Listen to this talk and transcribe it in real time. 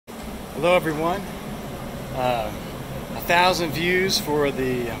Hello everyone. 1,000 views for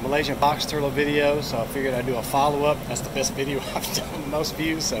the Malaysian box turtle video, so I figured I'd do a follow-up. That's the best video I've done, the most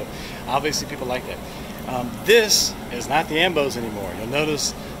views, so obviously people like that. This is not the ambos anymore. You'll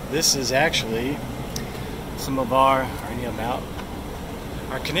notice this is actually some of our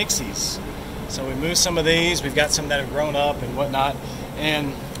conixies. So we moved some of these. We've got some that have grown up and whatnot,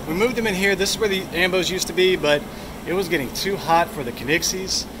 and we moved them in here. This is where the ambos used to be, but it was getting too hot for the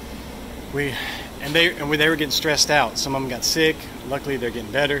conixies. They were getting stressed out. Some of them got sick. Luckily, they're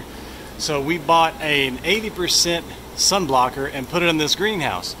getting better. So we bought an 80% sun blocker and put it in this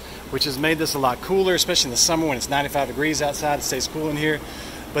greenhouse, which has made this a lot cooler, especially in the summer when it's 95 degrees outside. It stays cool in here.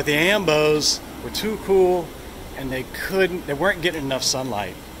 But the ambos were too cool, and they weren't getting enough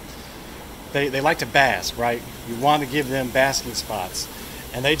sunlight. They like to bask, right? You want to give them basking spots,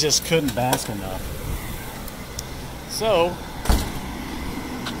 and they just couldn't bask enough. So,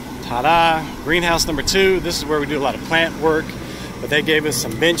 ta-da, greenhouse number 2. This is where we do a lot of plant work, but they gave us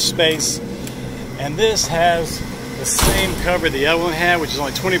some bench space. And this has the same cover the other one had, which is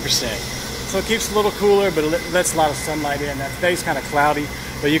only 20%. So it keeps it a little cooler, but it lets a lot of sunlight in. That day's kind of cloudy,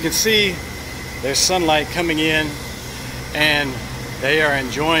 but you can see there's sunlight coming in, and they are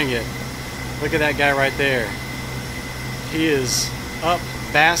enjoying it. Look at that guy right there. He is up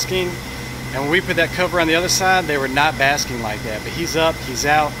basking, and when we put that cover on the other side, they were not basking like that. But he's up, he's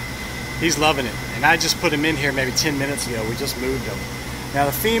out, he's loving it. And I just put him in here maybe 10 minutes ago. We just moved them. Now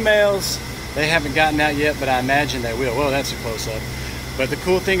the females, they haven't gotten out yet, but I imagine they will. Well, that's a close-up. But the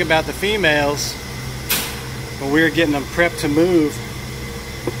cool thing about the females, when we were getting them prepped to move,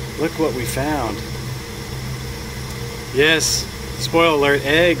 look what we found. Yes, spoiler alert,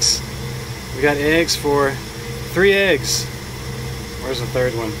 eggs. We got eggs for 3 eggs. Where's the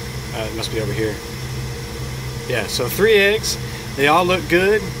third one? It must be over here. Yeah, so 3 eggs. They all look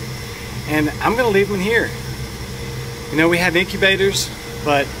good, and I'm gonna leave them in here. You know, we have incubators,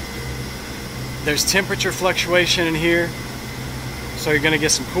 but there's temperature fluctuation in here, so you're gonna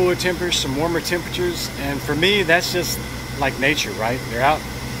get some cooler temperatures, some warmer temperatures, and for me, that's just like nature, right? They're out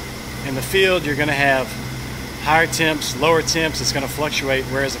in the field. You're gonna have higher temps, lower temps. It's gonna fluctuate,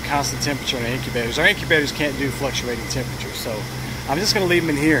 whereas a constant temperature in our incubators can't do fluctuating temperatures. So I'm just gonna leave them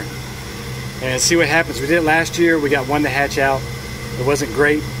in here and see what happens. We did it last year. We got one to hatch out. It wasn't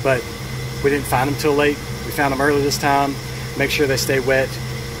great, but we didn't find them till late. We found them early this time. Make sure they stay wet,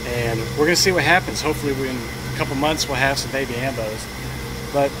 and we're gonna see what happens. Hopefully in a couple months we'll have some baby ambos.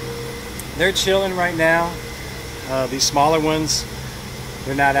 But they're chilling right now. These smaller ones,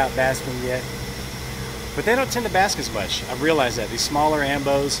 they're not out basking yet, but they don't tend to bask as much. I've realized that. These smaller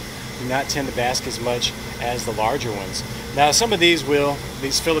ambos do not tend to bask as much as the larger ones. Now some of these will,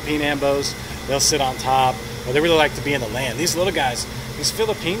 these Philippine ambos, they'll sit on top, or they really like to be in the land. These little guys, these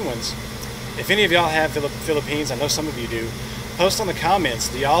Philippine ones, if any of y'all have Philippines, I know some of you do, post on the comments,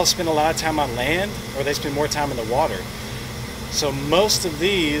 do y'all spend a lot of time on land, or they spend more time in the water? So most of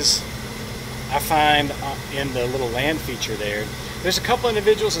these I find in the little land feature there. There's a couple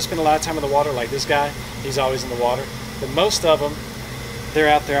individuals that spend a lot of time in the water, like this guy, he's always in the water, but most of them, they're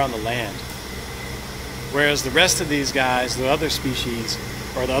out there on the land. Whereas the rest of these guys, the other species,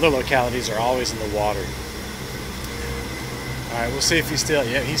 or the other localities, are always in the water. All right, we'll see if he's still,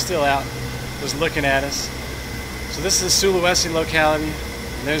 yeah, he's still out, just looking at us. So this is the Sulawesi locality,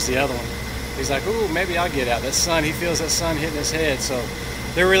 and there's the other one. He's like, ooh, maybe I'll get out. That sun, he feels that sun hitting his head. So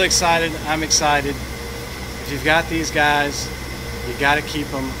they're really excited, I'm excited. If you've got these guys, you gotta keep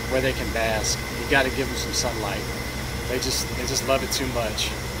them where they can bask. You gotta give them some sunlight. They just love it too much.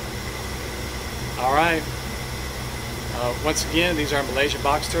 All right. Once again, these are Malaysian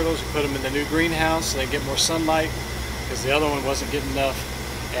box turtles. We put them in the new greenhouse so they get more sunlight, because the other one wasn't getting enough.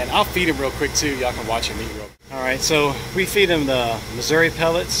 And I'll feed him real quick too. Y'all can watch him eat real quick. All right, so we feed him the Missouri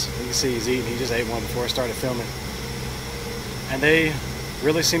pellets. You can see he's eating. He just ate one before I started filming. And they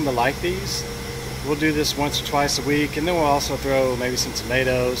really seem to like these. We'll do this once or twice a week, and then we'll also throw maybe some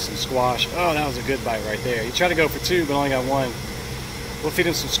tomatoes, some squash. Oh, that was a good bite right there. He tried to go for 2, but only got 1. We'll feed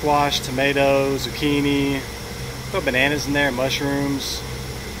him some squash, tomatoes, zucchini, throw bananas in there, mushrooms.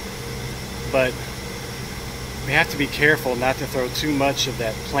 But we have to be careful not to throw too much of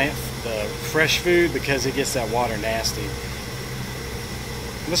that plant, the fresh food, because it gets that water nasty.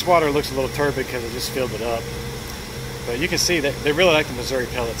 And this water looks a little turbid because I just filled it up. But you can see that they really like the Missouri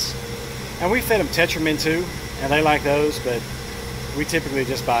pellets. And we fed them Tetramin too, and they like those, but we typically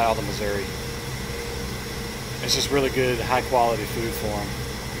just buy all the Missouri. It's just really good, high quality food for them.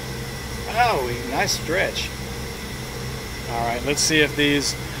 Oh, nice stretch. All right, let's see if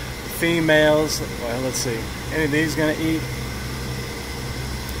these females, well, let's see. Any of these gonna eat?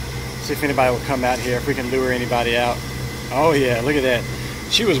 See if anybody will come out here, if we can lure anybody out. Oh yeah, look at that.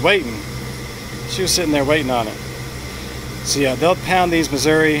 She was waiting. She was sitting there waiting on it. So yeah, they'll pound these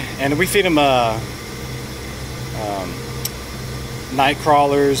Missouri, and we feed them night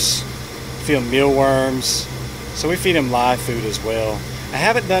crawlers, feed them mealworms. So we feed them live food as well. I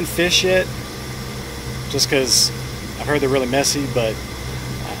haven't done fish yet, just because I've heard they're really messy, but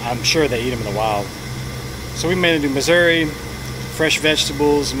I'm sure they eat them in the wild. So we mainly do Missouri, fresh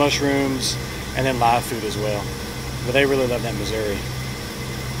vegetables, mushrooms, and then live food as well. But they really love that Missouri.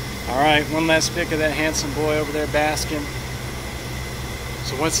 Alright, one last pic of that handsome boy over there basking.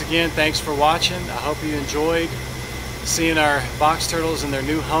 So once again, thanks for watching. I hope you enjoyed seeing our box turtles in their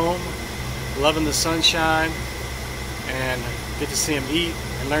new home, loving the sunshine, and get to see them eat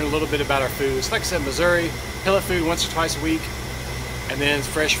and learn a little bit about our foods. Like I said, Missouri, pellet food once or twice a week, and then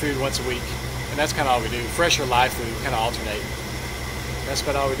fresh food once a week. And that's kind of all we do. Fresh or live food, we kind of alternate. That's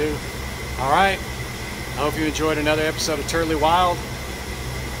about all we do. Alright, I hope you enjoyed another episode of Turtley Wild,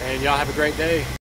 and y'all have a great day.